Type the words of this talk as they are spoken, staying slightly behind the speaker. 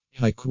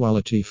High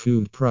quality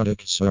food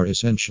products are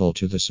essential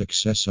to the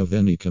success of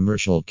any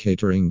commercial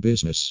catering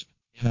business.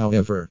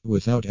 However,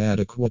 without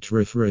adequate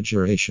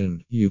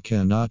refrigeration, you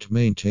cannot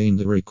maintain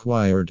the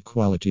required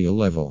quality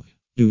level.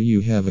 Do you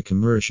have a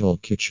commercial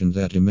kitchen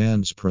that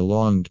demands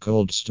prolonged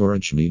cold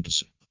storage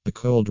needs? A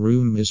cold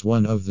room is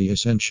one of the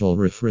essential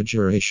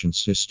refrigeration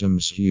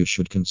systems you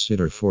should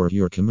consider for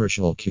your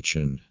commercial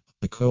kitchen.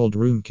 A cold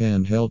room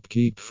can help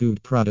keep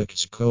food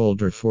products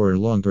colder for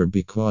longer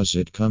because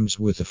it comes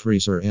with a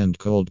freezer and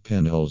cold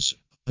panels.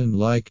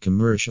 Unlike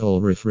commercial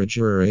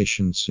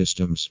refrigeration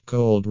systems,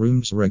 cold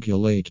rooms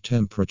regulate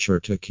temperature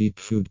to keep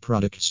food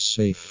products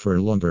safe for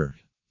longer.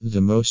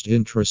 The most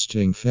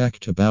interesting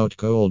fact about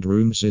cold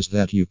rooms is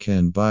that you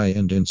can buy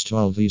and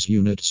install these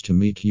units to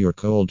meet your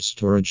cold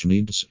storage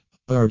needs.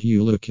 Are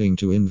you looking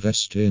to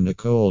invest in a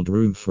cold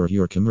room for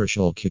your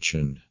commercial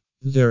kitchen?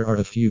 There are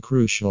a few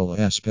crucial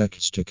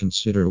aspects to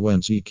consider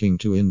when seeking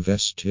to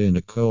invest in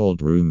a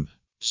cold room.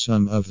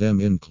 Some of them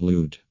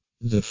include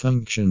the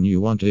function you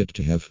want it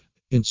to have.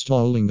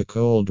 Installing a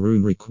cold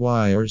room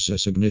requires a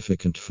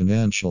significant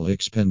financial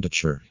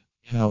expenditure.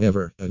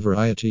 However, a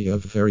variety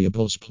of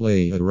variables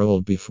play a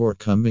role before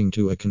coming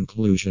to a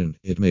conclusion.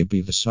 It may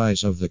be the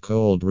size of the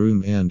cold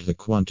room and the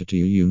quantity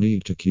you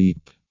need to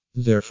keep.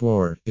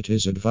 Therefore, it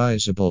is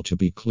advisable to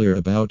be clear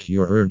about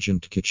your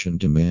urgent kitchen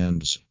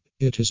demands.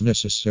 It is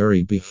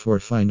necessary before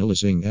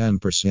finalizing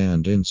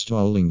and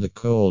installing the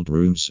cold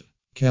rooms.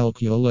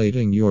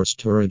 Calculating your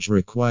storage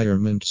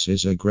requirements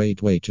is a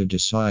great way to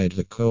decide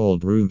the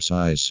cold room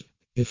size.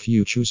 If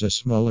you choose a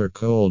smaller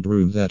cold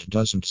room that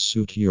doesn't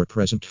suit your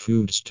present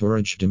food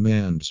storage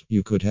demands,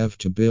 you could have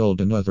to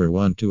build another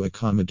one to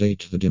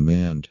accommodate the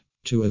demand.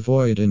 To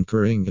avoid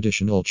incurring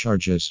additional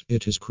charges,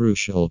 it is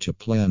crucial to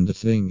plan the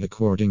thing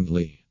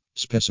accordingly.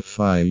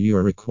 Specify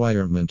your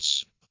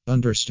requirements.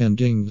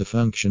 Understanding the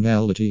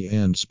functionality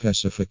and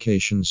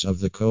specifications of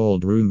the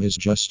cold room is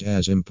just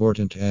as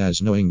important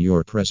as knowing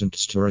your present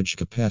storage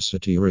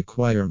capacity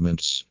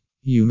requirements.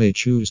 You may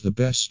choose the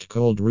best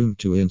cold room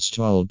to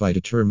install by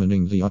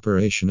determining the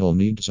operational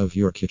needs of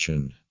your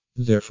kitchen.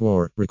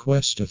 Therefore,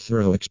 request a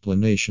thorough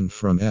explanation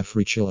from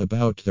Africhill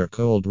about their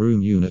cold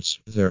room units,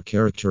 their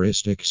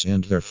characteristics,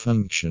 and their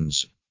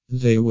functions.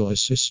 They will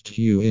assist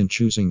you in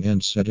choosing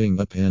and setting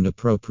up an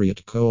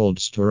appropriate cold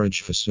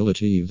storage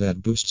facility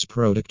that boosts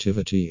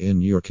productivity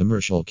in your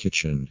commercial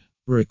kitchen.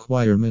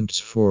 Requirements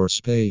for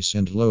space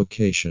and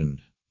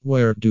location.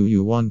 Where do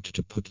you want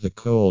to put the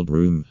cold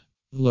room?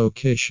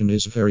 Location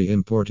is very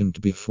important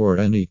before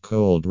any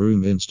cold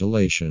room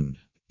installation.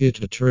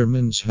 It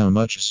determines how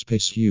much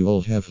space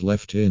you'll have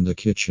left in the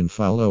kitchen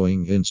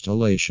following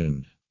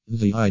installation.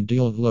 The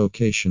ideal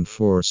location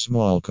for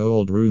small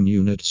cold room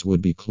units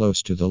would be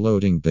close to the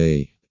loading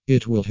bay.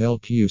 It will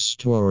help you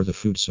store the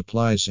food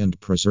supplies and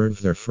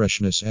preserve their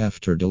freshness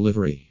after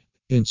delivery.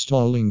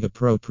 Installing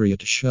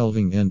appropriate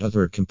shelving and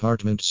other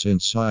compartments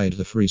inside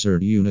the freezer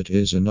unit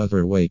is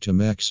another way to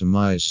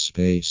maximize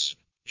space.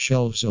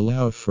 Shelves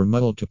allow for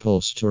multiple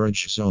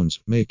storage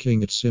zones,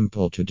 making it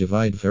simple to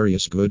divide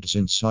various goods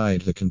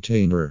inside the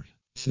container.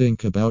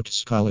 Think about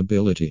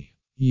scalability.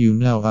 You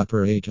now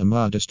operate a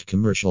modest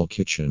commercial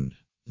kitchen.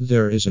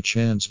 There is a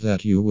chance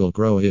that you will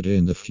grow it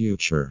in the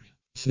future.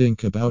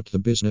 Think about the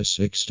business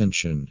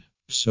extension.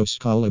 So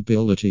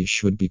scalability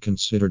should be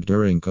considered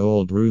during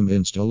cold room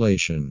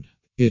installation.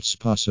 It's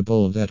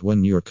possible that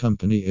when your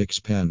company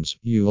expands,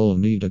 you'll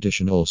need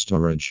additional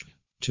storage.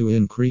 To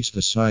increase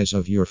the size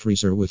of your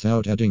freezer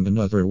without adding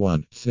another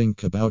one,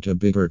 think about a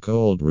bigger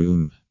cold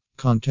room.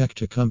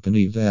 Contact a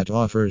company that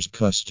offers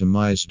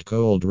customized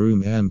cold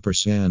room &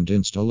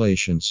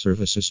 installation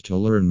services to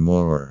learn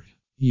more.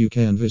 You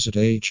can visit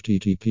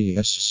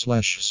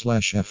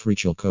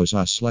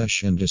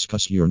https://africhillcoza/ and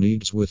discuss your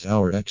needs with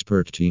our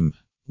expert team.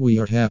 We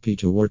are happy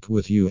to work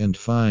with you and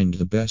find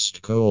the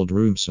best cold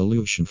room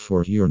solution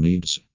for your needs.